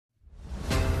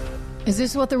Is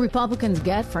this what the Republicans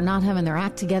get for not having their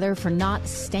act together, for not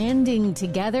standing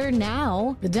together?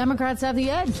 Now, the Democrats have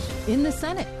the edge in the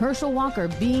Senate. Herschel Walker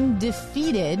being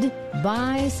defeated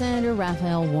by Senator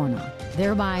Raphael Warnock,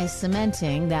 thereby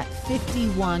cementing that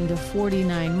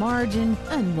 51-49 margin.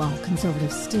 And while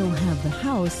conservatives still have the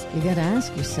House, you got to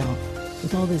ask yourself,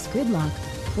 with all this gridlock,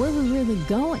 where are we really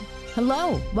going?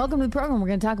 Hello, welcome to the program. We're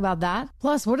going to talk about that.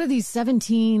 Plus, what are these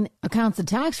 17 accounts of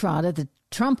tax fraud at the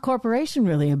Trump Corporation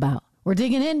really about? We're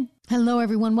digging in. Hello,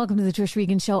 everyone. Welcome to the Trish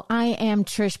Regan Show. I am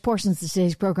Trish. Portions of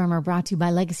today's program are brought to you by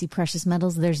Legacy Precious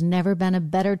Metals. There's never been a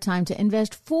better time to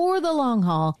invest for the long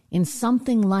haul in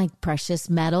something like precious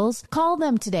metals. Call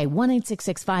them today,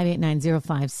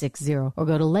 1-866-589-0560, or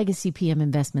go to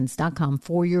legacypminvestments.com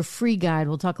for your free guide.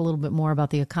 We'll talk a little bit more about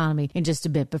the economy in just a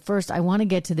bit. But first, I want to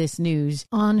get to this news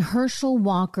on Herschel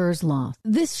Walker's loss.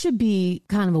 This should be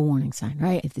kind of a warning sign,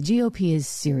 right? If the GOP is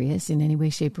serious in any way,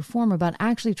 shape, or form about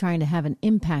actually trying to have an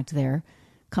impact there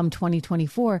come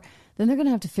 2024, then they're going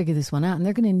to have to figure this one out. And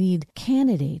they're going to need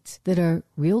candidates that are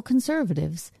real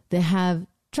conservatives that have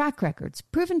track records,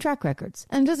 proven track records.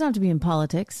 And it doesn't have to be in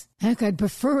politics. Heck, I'd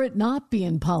prefer it not be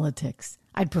in politics.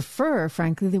 I'd prefer,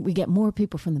 frankly, that we get more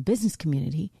people from the business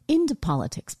community into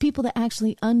politics, people that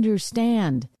actually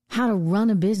understand how to run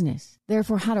a business,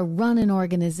 therefore how to run an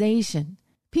organization,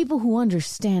 people who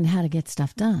understand how to get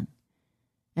stuff done.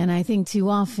 And I think too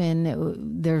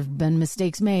often there have been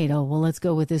mistakes made. Oh, well, let's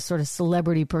go with this sort of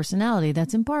celebrity personality.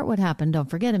 That's in part what happened, don't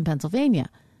forget, in Pennsylvania.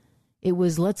 It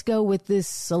was, let's go with this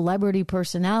celebrity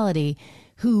personality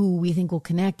who we think will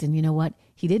connect. And you know what?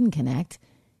 He didn't connect.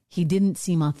 He didn't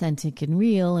seem authentic and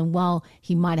real. And while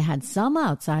he might have had some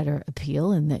outsider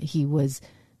appeal in that he was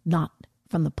not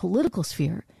from the political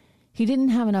sphere, he didn't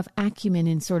have enough acumen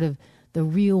in sort of the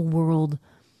real world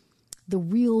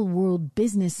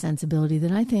business sensibility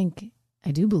that I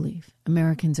do believe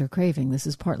Americans are craving. This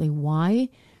is partly why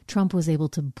Trump was able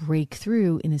to break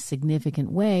through in a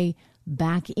significant way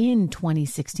back in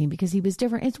 2016, because he was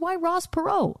different. It's why Ross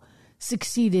Perot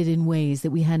succeeded in ways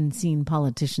that we hadn't seen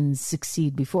politicians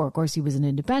succeed before. Of course, he was an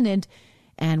independent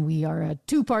and we are a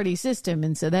two-party system.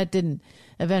 And so that didn't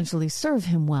eventually serve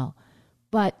him well.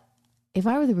 But if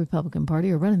I were the Republican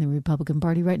Party or running the Republican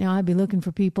Party right now, I'd be looking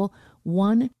for people,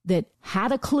 one, that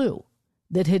had a clue,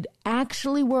 that had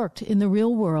actually worked in the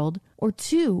real world, or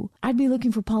two, I'd be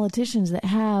looking for politicians that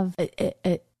have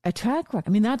a track record.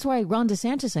 I mean, that's why Ron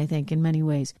DeSantis, I think, in many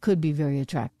ways, could be very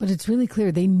attractive. But it's really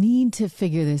clear they need to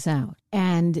figure this out.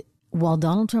 And while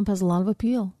Donald Trump has a lot of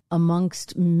appeal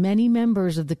amongst many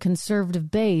members of the conservative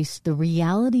base, the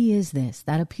reality is this: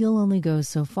 that appeal only goes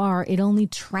so far. It only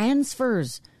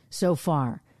transfers so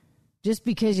far. Just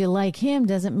because you like him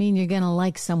doesn't mean you're going to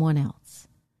like someone else.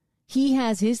 He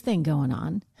has his thing going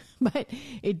on, but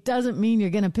it doesn't mean you're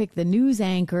going to pick the news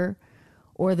anchor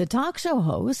or the talk show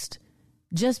host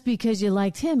just because you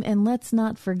liked him. And let's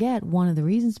not forget, one of the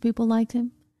reasons people liked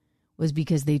him was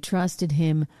because they trusted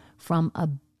him from a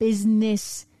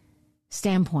business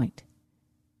standpoint.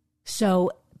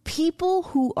 So people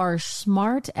who are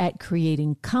smart at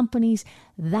creating companies,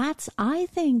 that's, I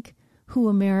think, who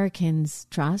Americans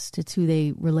trust. It's who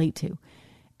they relate to.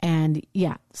 And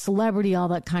yeah, celebrity, all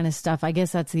that kind of stuff, I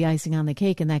guess that's the icing on the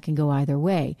cake, and that can go either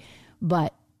way.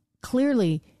 But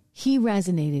clearly he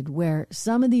resonated where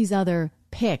some of these other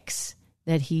picks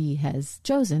that he has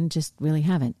chosen just really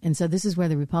haven't. And so this is where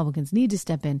the Republicans need to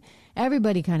step in.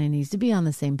 Everybody kind of needs to be on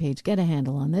the same page, get a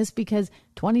handle on this, because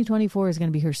 2024 is going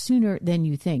to be here sooner than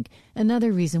you think.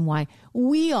 Another reason why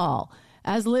we all,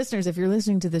 as listeners, if you're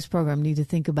listening to this program, need to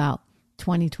think about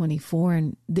 2024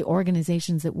 and the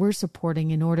organizations that we're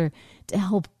supporting in order to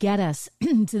help get us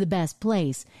to the best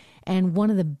place. And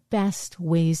one of the best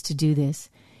ways to do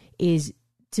this is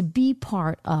to be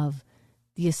part of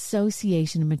the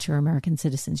Association of Mature American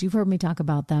Citizens. You've heard me talk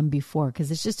about them before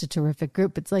because it's just a terrific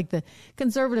group. It's like the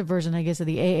conservative version, I guess, of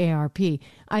the AARP.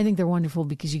 I think they're wonderful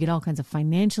because you get all kinds of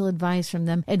financial advice from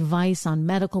them, advice on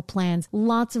medical plans,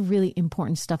 lots of really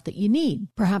important stuff that you need.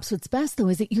 Perhaps what's best, though,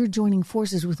 is that you're joining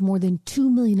forces with more than 2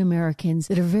 million Americans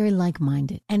that are very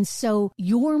like-minded. And so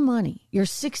your money, your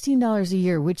 $16 a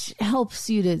year, which helps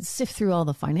you to sift through all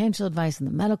the financial advice and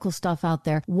the medical stuff out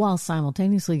there while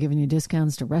simultaneously giving you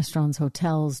discounts to restaurants, hotels,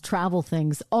 travel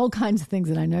things, all kinds of things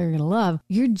that I know you're going to love.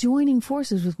 You're joining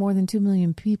forces with more than 2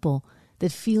 million people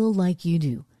that feel like you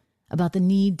do about the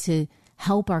need to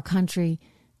help our country,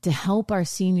 to help our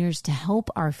seniors, to help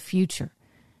our future,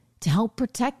 to help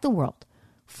protect the world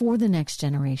for the next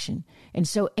generation. And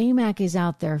so AMAC is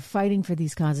out there fighting for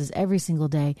these causes every single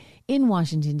day in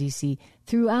Washington, D.C.,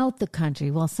 throughout the country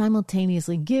while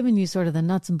simultaneously giving you sort of the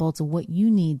nuts and bolts of what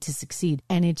you need to succeed.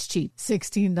 And it's cheap,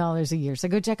 $16 a year. So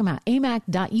go check them out.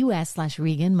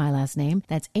 amac.us/Regan, my last name.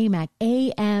 That's amac,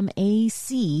 amac.us/REGAN.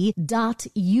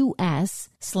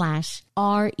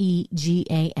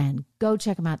 Go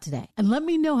check them out today. And let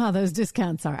me know how those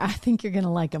discounts are. I think you're going to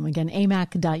like them. Again,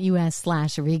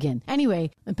 amac.us/Regan.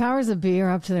 Anyway, the powers that be are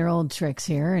up to their old tricks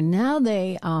here. And now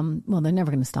they, they're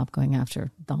never going to stop going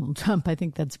after Donald Trump. I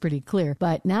think that's pretty clear.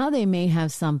 But now they may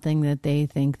have something that they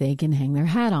think they can hang their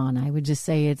hat on. I would just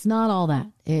say it's not all that.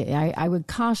 I would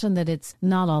caution that it's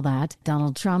not all that.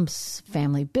 Donald Trump's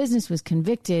family business was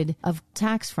convicted of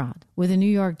tax fraud, with a New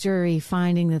York jury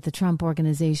finding that the Trump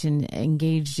organization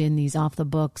engaged in these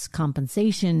off-the-books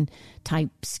compensation type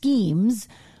schemes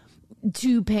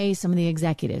to pay some of the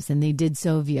executives. And they did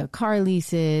so via car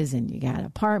leases, and you got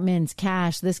apartments,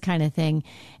 cash, this kind of thing.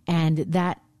 And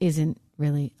that isn't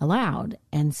really allowed.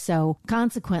 And so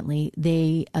consequently,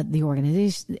 the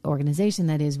organization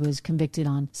that is, was convicted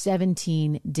on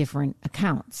 17 different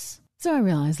accounts. So I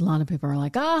realized a lot of people are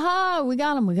like, aha, we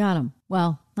got him.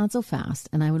 Well, not so fast.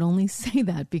 And I would only say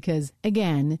that because,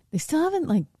 again, they still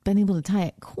haven't been able to tie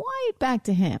it quite back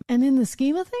to him. And in the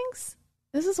scheme of things,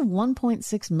 this is a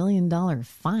 $1.6 million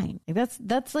fine. That's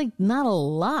not a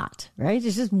lot, right?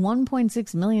 It's just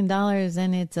 $1.6 million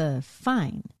and it's a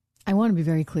fine. I want to be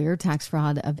very clear. Tax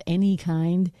fraud of any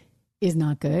kind is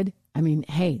not good. I mean,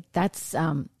 hey, that's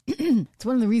it's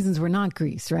one of the reasons we're not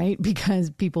Greece, right? Because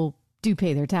people do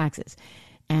pay their taxes.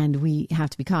 And we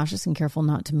have to be cautious and careful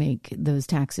not to make those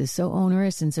taxes so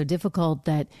onerous and so difficult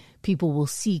that people will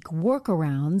seek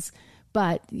workarounds.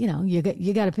 But, you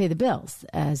got to pay the bills,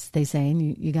 as they say,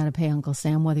 and you got to pay Uncle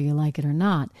Sam whether you like it or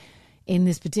not. In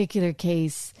this particular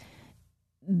case,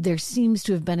 there seems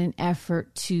to have been an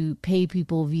effort to pay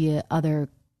people via other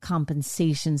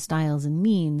compensation styles and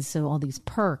means. So all these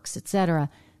perks, et cetera,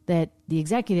 that the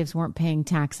executives weren't paying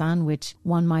tax on, which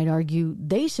one might argue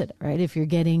they should, right? If you're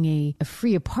getting a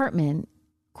free apartment,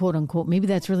 quote unquote, maybe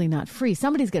that's really not free.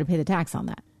 Somebody's got to pay the tax on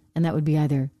that. And that would be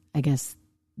either, I guess,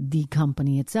 the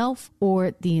company itself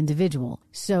or the individual.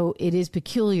 So it is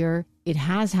peculiar. It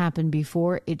has happened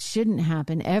before. It shouldn't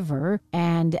happen ever.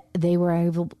 And they were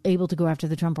able to go after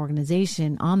the Trump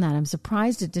organization on that. I'm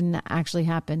surprised it didn't actually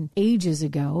happen ages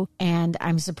ago. And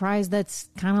I'm surprised that's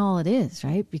kind of all it is,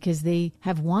 right? Because they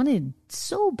have wanted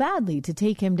so badly to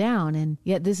take him down. And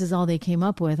yet this is all they came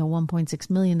up with, a $1.6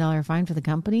 million fine for the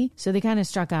company. So they kind of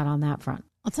struck out on that front.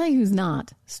 I'll tell you who's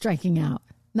not striking out.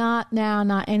 Not now,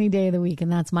 not any day of the week. And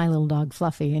that's my little dog,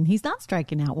 Fluffy. And he's not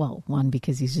striking out. Well, one,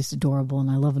 because he's just adorable and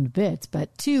I love him to bits.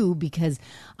 But two, because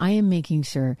I am making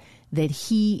sure that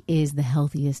he is the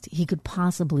healthiest he could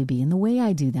possibly be. And the way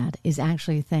I do that is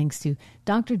actually thanks to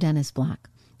Dr. Dennis Black,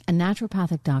 a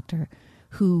naturopathic doctor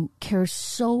who cares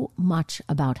so much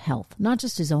about health, not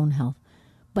just his own health,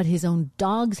 but his own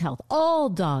dog's health, all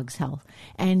dogs' health.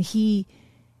 And he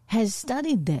has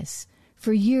studied this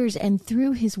for years, and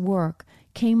through his work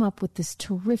came up with this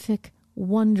terrific,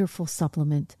 wonderful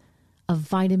supplement of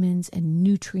vitamins and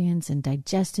nutrients and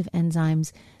digestive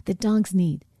enzymes that dogs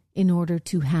need in order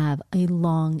to have a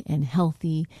long and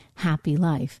healthy, happy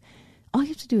life. All you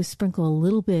have to do is sprinkle a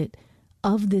little bit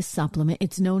of this supplement.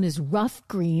 It's known as Ruff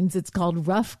Greens. It's called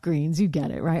Ruff Greens. You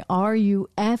get it, right?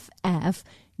 RUFF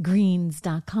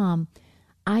greens.com.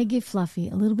 I give Fluffy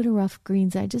a little bit of Ruff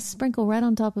Greens. I just sprinkle right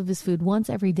on top of his food once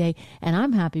every day. And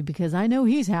I'm happy because I know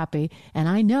he's happy. And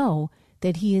I know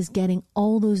that he is getting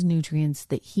all those nutrients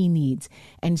that he needs.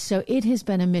 And so it has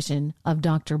been a mission of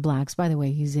Dr. Black's. By the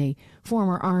way, he's a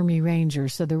former Army Ranger,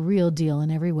 so the real deal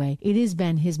in every way. It has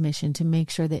been his mission to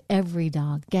make sure that every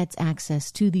dog gets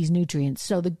access to these nutrients.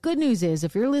 So the good news is,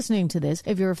 if you're listening to this,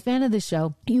 if you're a fan of the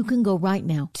show, you can go right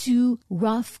now to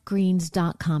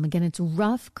ruffgreens.com. Again, it's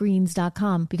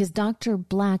ruffgreens.com, because Dr.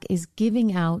 Black is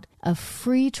giving out a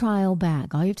free trial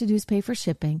bag. All you have to do is pay for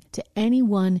shipping to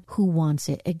anyone who wants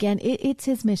it. Again, it's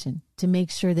his mission to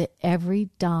make sure that every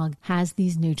dog has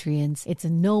these nutrients. It's a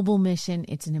noble mission.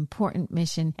 It's an important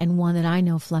mission, and one that I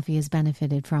know Fluffy has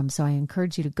benefited from. So I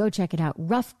encourage you to go check it out.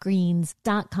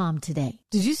 ruffgreens.com today.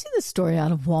 Did you see the story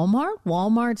out of Walmart?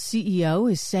 Walmart's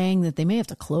CEO is saying that they may have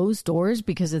to close doors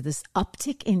because of this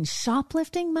uptick in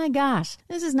shoplifting. My gosh,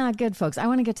 this is not good, folks. I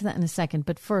want to get to that in a second.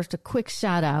 But first, a quick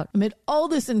shout out amid all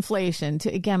this inflation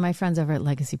to, again, my friends over at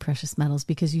Legacy Precious Metals,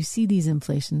 because you see these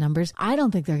inflation numbers. I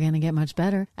don't think they're going to get much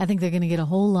better. I think they're they're going to get a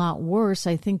whole lot worse.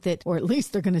 I think that, or at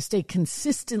least they're going to stay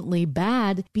consistently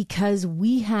bad because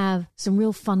we have some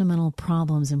real fundamental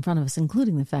problems in front of us,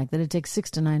 including the fact that it takes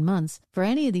 6 to 9 months for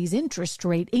any of these interest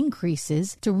rate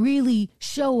increases to really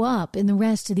show up in the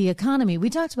rest of the economy. We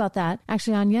talked about that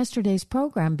actually on yesterday's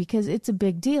program because it's a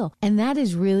big deal. And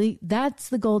that's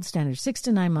the gold standard, 6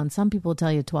 to 9 months. Some people will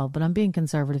tell you 12, but I'm being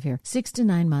conservative here. 6 to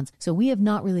 9 months. So we have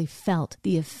not really felt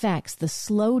the effects, the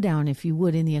slowdown, if you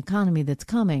would, in the economy that's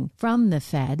coming from the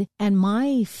Fed. And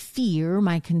my fear,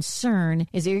 my concern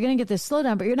is that you're going to get this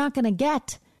slowdown, but you're not going to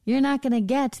get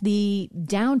the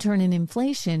downturn in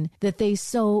inflation that they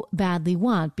so badly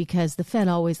want because the Fed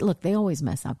they always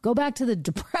mess up. Go back to the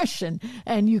Depression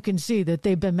and you can see that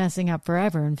they've been messing up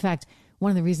forever. In fact,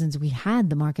 one of the reasons we had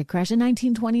the market crash in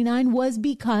 1929 was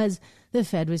because the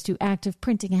Fed was too active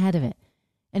printing ahead of it.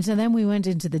 And so then we went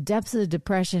into the depths of the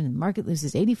Depression and the market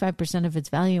loses 85% of its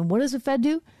value. And what does the Fed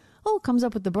do? Oh, it comes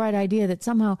up with the bright idea that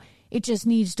somehow it just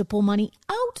needs to pull money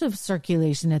out of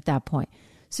circulation at that point.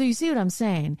 So you see what I'm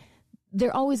saying?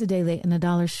 They're always a day late and a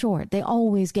dollar short. They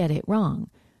always get it wrong.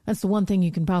 That's the one thing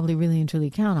you can probably really and truly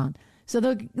count on. So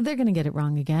they're going to get it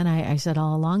wrong again. I said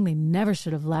all along, they never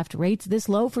should have left rates this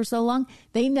low for so long.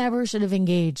 They never should have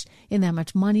engaged in that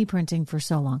much money printing for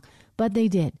so long. But they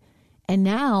did. And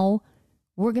now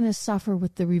we're going to suffer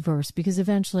with the reverse because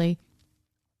eventually,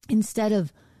 instead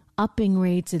of upping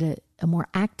rates at a more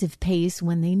active pace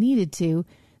when they needed to,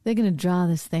 they're going to draw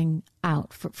this thing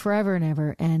out for forever and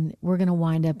ever, and we're going to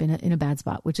wind up in a bad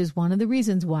spot, which is one of the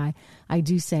reasons why I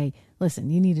do say, listen,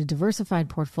 you need a diversified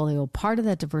portfolio. Part of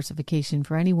that diversification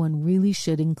for anyone really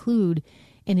should include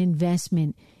an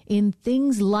investment in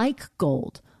things like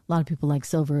gold. A lot of people like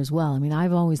silver as well. I mean,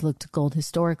 I've always looked at gold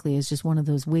historically as just one of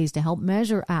those ways to help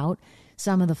measure out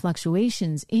some of the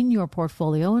fluctuations in your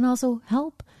portfolio and also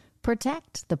help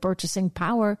protect the purchasing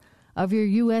power of your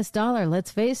U.S. dollar.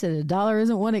 Let's face it, a dollar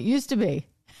isn't what it used to be.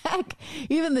 Heck,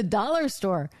 even the dollar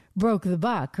store broke the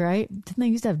buck, right? Didn't they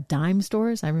used to have dime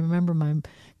stores? I remember my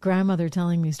grandmother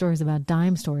telling me stories about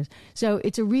dime stores. So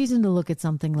it's a reason to look at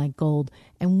something like gold.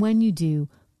 And when you do,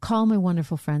 call my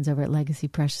wonderful friends over at Legacy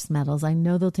Precious Metals. I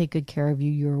know they'll take good care of you.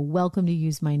 You're welcome to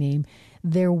use my name.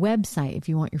 Their website, if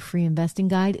you want your free investing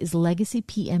guide, is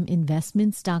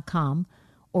legacypminvestments.com.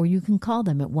 Or you can call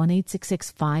them at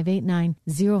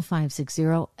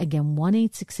 1-866-589-0560. Again,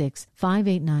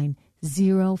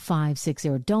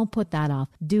 1-866-589-0560. Don't put that off.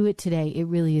 Do it today. It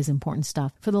really is important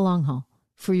stuff for the long haul,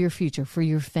 for your future, for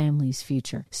your family's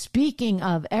future. Speaking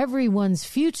of everyone's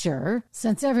future,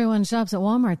 since everyone shops at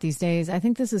Walmart these days, I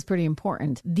think this is pretty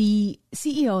important. The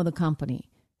CEO of the company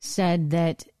said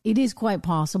that it is quite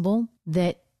possible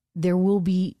that there will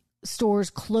be stores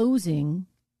closing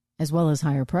as well as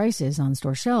higher prices on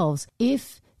store shelves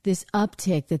if this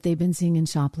uptick that they've been seeing in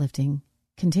shoplifting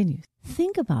continues.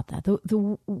 Think about that.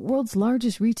 The world's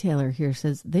largest retailer here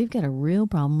says they've got a real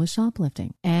problem with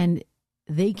shoplifting and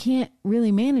they can't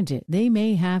really manage it. They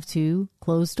may have to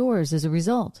close stores as a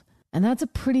result. And that's a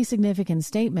pretty significant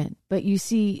statement. But you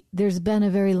see, there's been a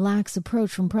very lax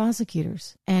approach from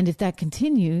prosecutors. And if that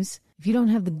continues, if you don't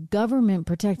have the government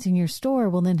protecting your store,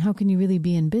 well, then how can you really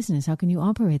be in business? How can you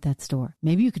operate that store?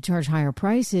 Maybe you could charge higher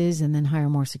prices and then hire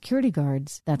more security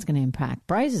guards. That's going to impact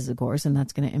prices, of course, and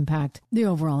that's going to impact the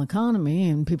overall economy.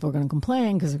 And people are going to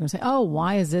complain because they're going to say, oh,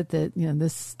 why is it that,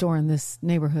 this store in this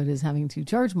neighborhood is having to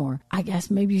charge more? I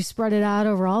guess maybe you spread it out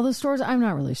over all the stores. I'm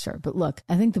not really sure. But look,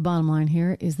 I think the bottom line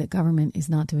here is that government is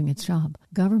not doing its job.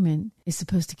 Government is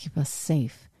supposed to keep us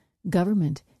safe.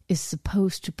 Government is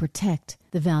supposed to protect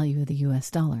the value of the U.S.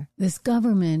 dollar. This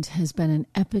government has been an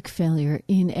epic failure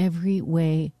in every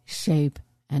way, shape,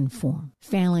 and form,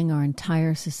 failing our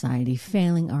entire society,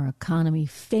 failing our economy,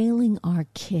 failing our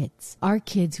kids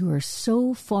who are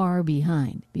so far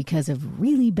behind because of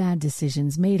really bad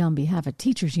decisions made on behalf of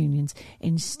teachers' unions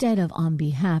instead of on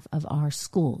behalf of our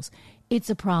schools. It's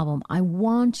a problem. I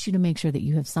want you to make sure that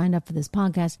you have signed up for this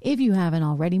podcast. If you haven't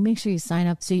already, make sure you sign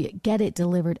up so you get it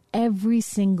delivered every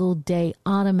single day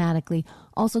automatically.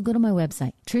 Also, go to my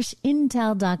website,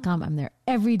 TrishIntel.com. I'm there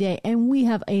every day, and we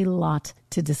have a lot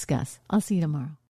to discuss. I'll see you tomorrow.